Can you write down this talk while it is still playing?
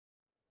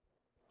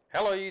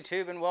Hello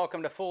YouTube and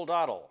welcome to Full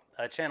Dottle,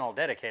 a channel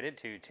dedicated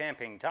to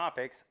tamping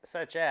topics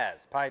such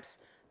as pipes,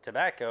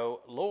 tobacco,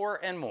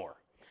 lore, and more.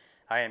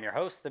 I am your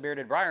host, the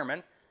Bearded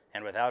Briarman,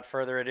 and without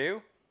further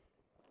ado,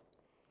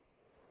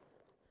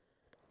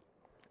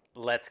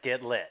 let's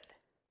get lit.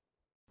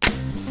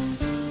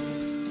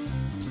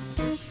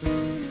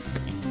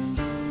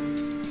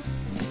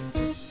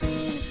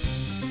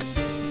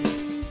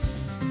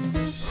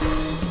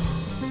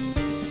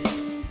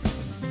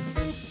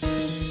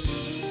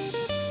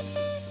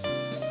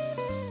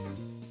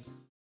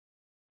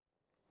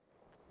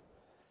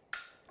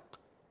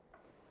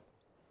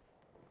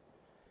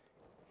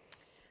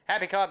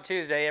 Happy Cobb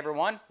Tuesday,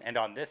 everyone, and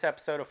on this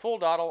episode of Full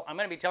Dottle, I'm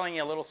going to be telling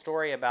you a little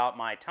story about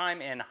my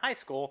time in high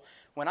school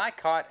when I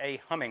caught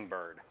a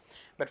hummingbird.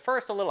 But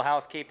first, a little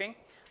housekeeping.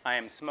 I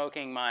am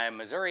smoking my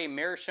Missouri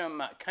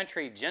Meerschaum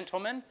Country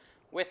Gentleman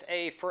with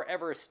a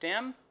forever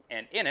stem,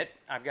 and in it,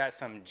 I've got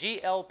some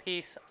GL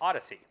Peace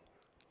Odyssey.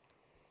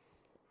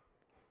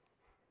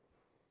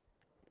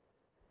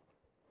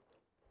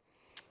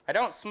 I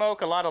don't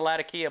smoke a lot of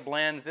Latakia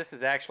blends. This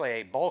is actually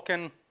a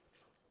Balkan.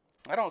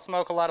 I don't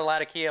smoke a lot of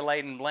Latakia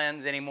laden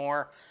blends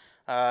anymore,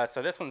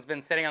 so this one's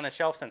been sitting on the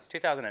shelf since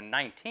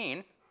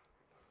 2019.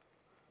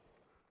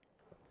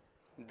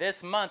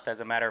 This month,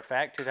 as a matter of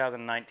fact,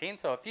 2019,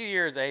 so a few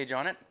years age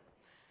on it.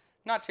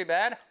 Not too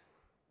bad.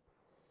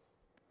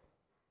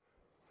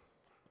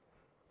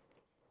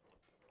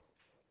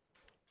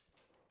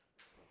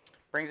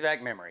 Brings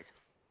back memories.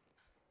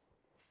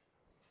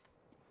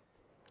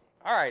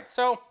 All right,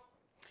 so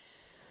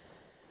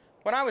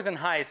when I was in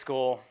high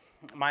school,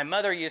 my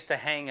mother used to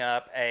hang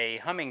up a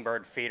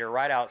hummingbird feeder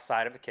right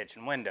outside of the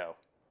kitchen window.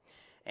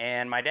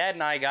 And my dad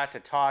and I got to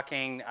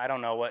talking. I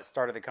don't know what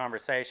started the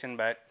conversation,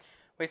 but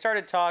we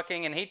started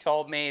talking, and he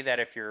told me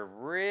that if you're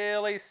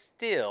really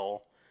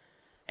still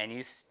and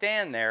you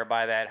stand there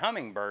by that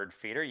hummingbird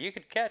feeder, you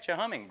could catch a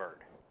hummingbird.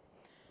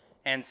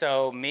 And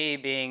so, me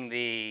being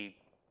the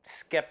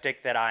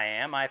skeptic that I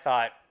am, I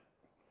thought,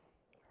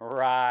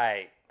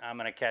 right, I'm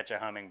going to catch a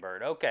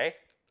hummingbird. Okay.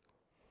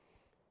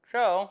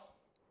 So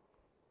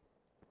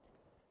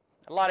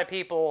a lot of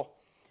people,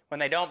 when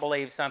they don't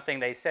believe something,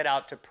 they set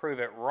out to prove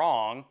it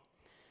wrong.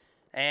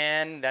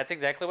 And that's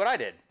exactly what I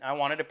did. I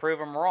wanted to prove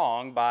them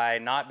wrong by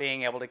not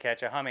being able to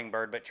catch a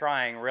hummingbird, but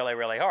trying really,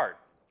 really hard.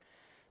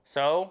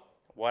 So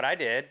what I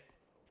did,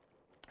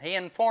 he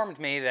informed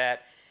me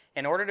that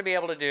in order to be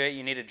able to do it,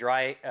 you need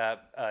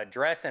to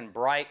dress in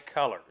bright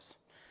colors.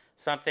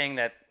 Something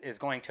that is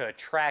going to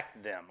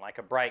attract them, like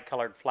a bright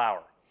colored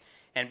flower.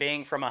 And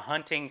being from a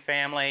hunting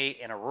family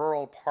in a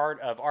rural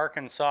part of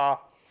Arkansas,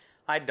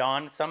 I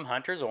donned some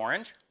hunter's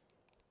orange.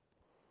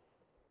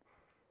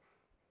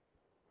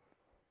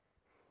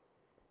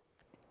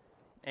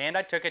 And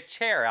I took a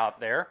chair out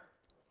there.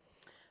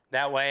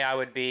 That way I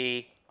would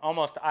be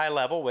almost eye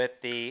level with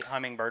the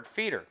hummingbird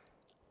feeder.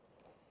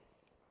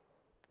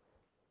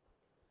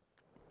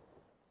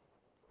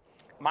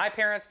 My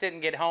parents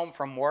didn't get home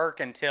from work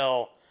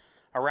until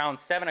around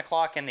 7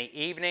 o'clock in the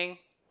evening.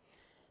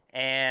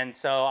 And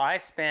so I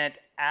spent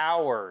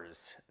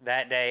hours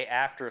that day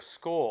after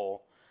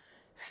school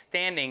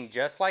standing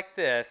just like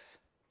this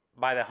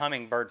by the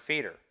hummingbird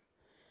feeder.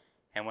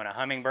 And when a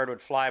hummingbird would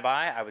fly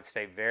by, I would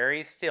stay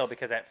very still,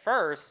 because at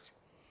first,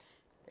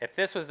 if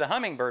this was the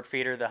hummingbird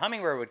feeder, the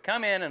hummingbird would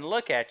come in and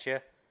look at you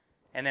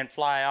and then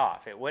fly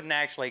off. It wouldn't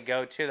actually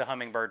go to the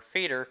hummingbird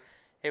feeder.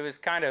 It was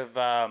kind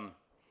of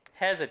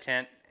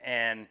hesitant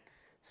and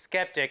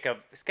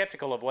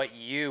skeptical of what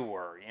you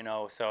were, you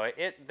know. So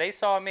they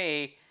saw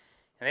me,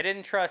 and they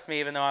didn't trust me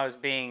even though I was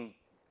being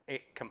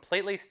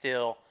completely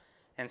still,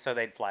 and so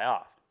they'd fly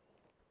off.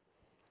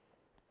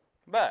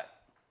 But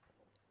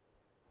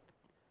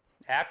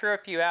after a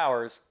few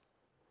hours,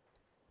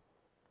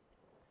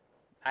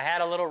 I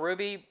had a little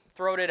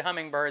ruby-throated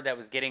hummingbird that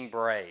was getting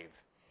brave.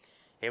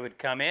 It would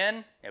come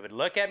in, it would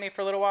look at me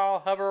for a little while,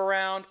 hover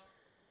around,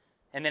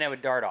 and then it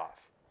would dart off.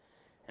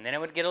 And then it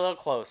would get a little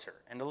closer,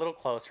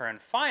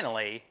 and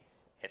finally,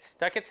 it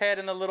stuck its head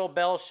in the little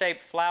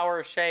bell-shaped,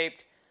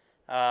 flower-shaped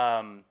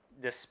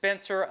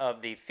dispenser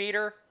of the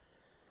feeder,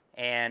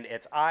 and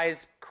its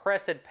eyes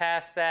crested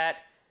past that,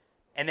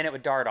 and then it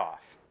would dart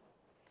off.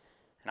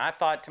 And I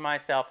thought to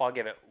myself, I'll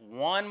give it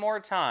one more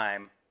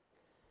time,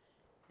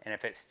 and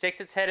if it sticks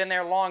its head in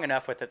there long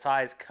enough with its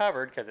eyes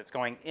covered, because it's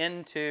going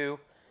into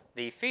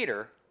the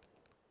feeder,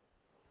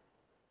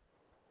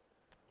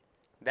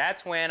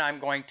 that's when I'm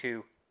going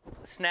to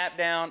snap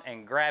down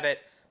and grab it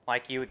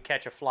like you would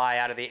catch a fly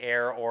out of the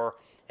air, or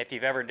if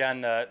you've ever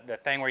done the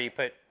thing where you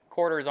put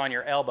quarters on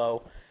your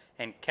elbow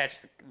and catch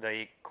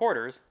the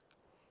quarters,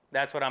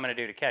 that's what I'm going to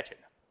do to catch it.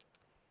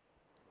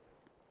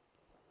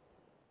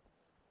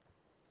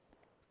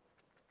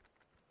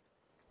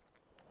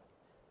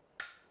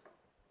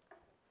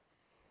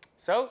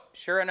 So,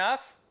 sure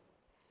enough,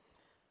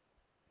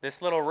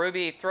 this little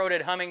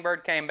ruby-throated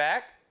hummingbird came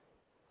back.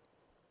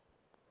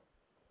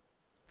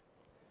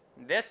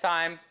 This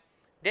time,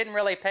 didn't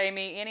really pay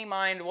me any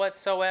mind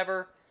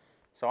whatsoever,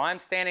 so I'm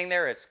standing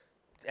there as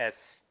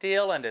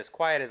still and as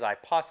quiet as I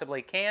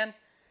possibly can,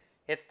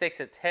 It sticks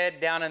its head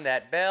down in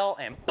that bell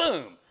and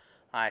boom,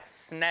 I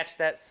snatched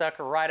that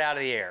sucker right out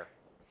of the air.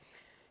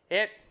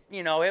 It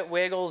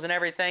wiggles and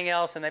everything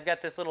else, and they've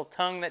got this little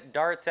tongue that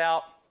darts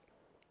out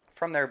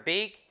from their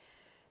beak,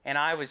 and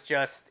I was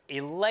just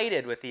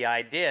elated with the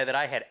idea that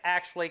I had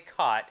actually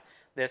caught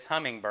this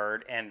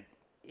hummingbird, and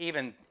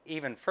even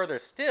further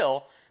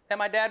still, that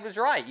my dad was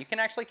right. You can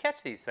actually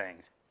catch these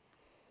things.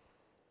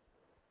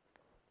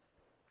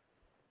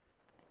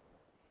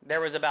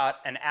 There was about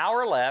an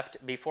hour left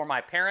before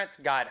my parents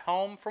got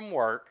home from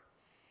work,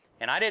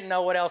 and I didn't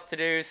know what else to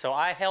do, so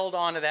I held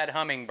on to that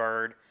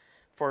hummingbird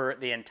for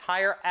the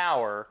entire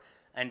hour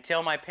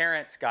until my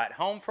parents got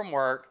home from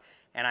work,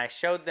 and I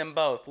showed them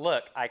both,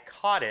 look, I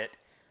caught it,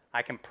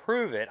 I can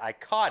prove it, I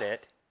caught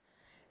it.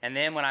 And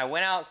then when I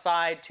went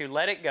outside to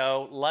let it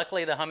go,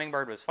 luckily the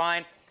hummingbird was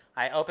fine.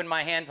 I opened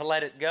my hand to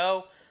let it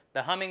go.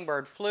 The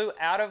hummingbird flew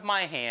out of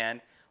my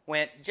hand,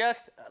 went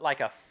just like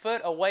a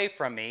foot away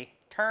from me,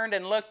 turned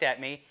and looked at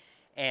me,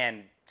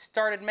 and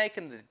started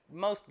making the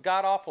most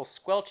god-awful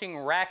squelching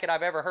racket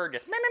I've ever heard,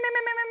 just meh, meh, meh,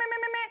 meh, meh, meh,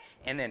 meh,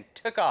 meh, and then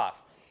took off.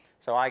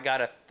 So I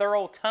got a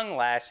thorough tongue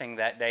lashing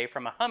that day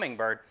from a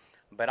hummingbird,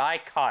 but I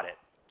caught it.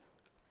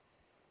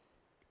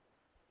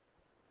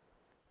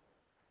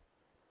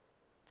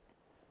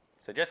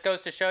 So just goes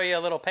to show you a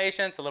little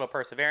patience, a little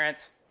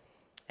perseverance,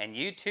 and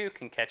you too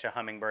can catch a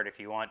hummingbird if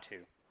you want to.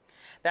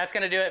 That's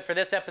going to do it for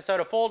this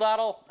episode of Full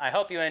Dottle. I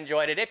hope you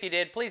enjoyed it. If you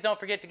did, please don't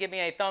forget to give me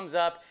a thumbs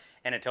up.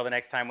 And until the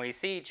next time we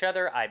see each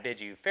other, I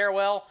bid you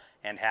farewell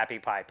and happy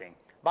piping.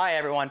 Bye,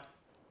 everyone.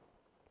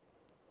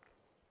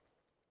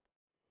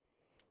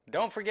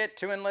 Don't forget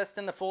to enlist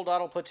in the Full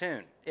Dottle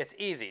platoon. It's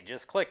easy.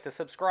 Just click the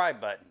subscribe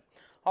button.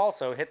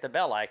 Also, hit the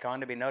bell icon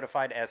to be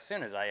notified as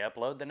soon as I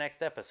upload the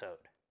next episode.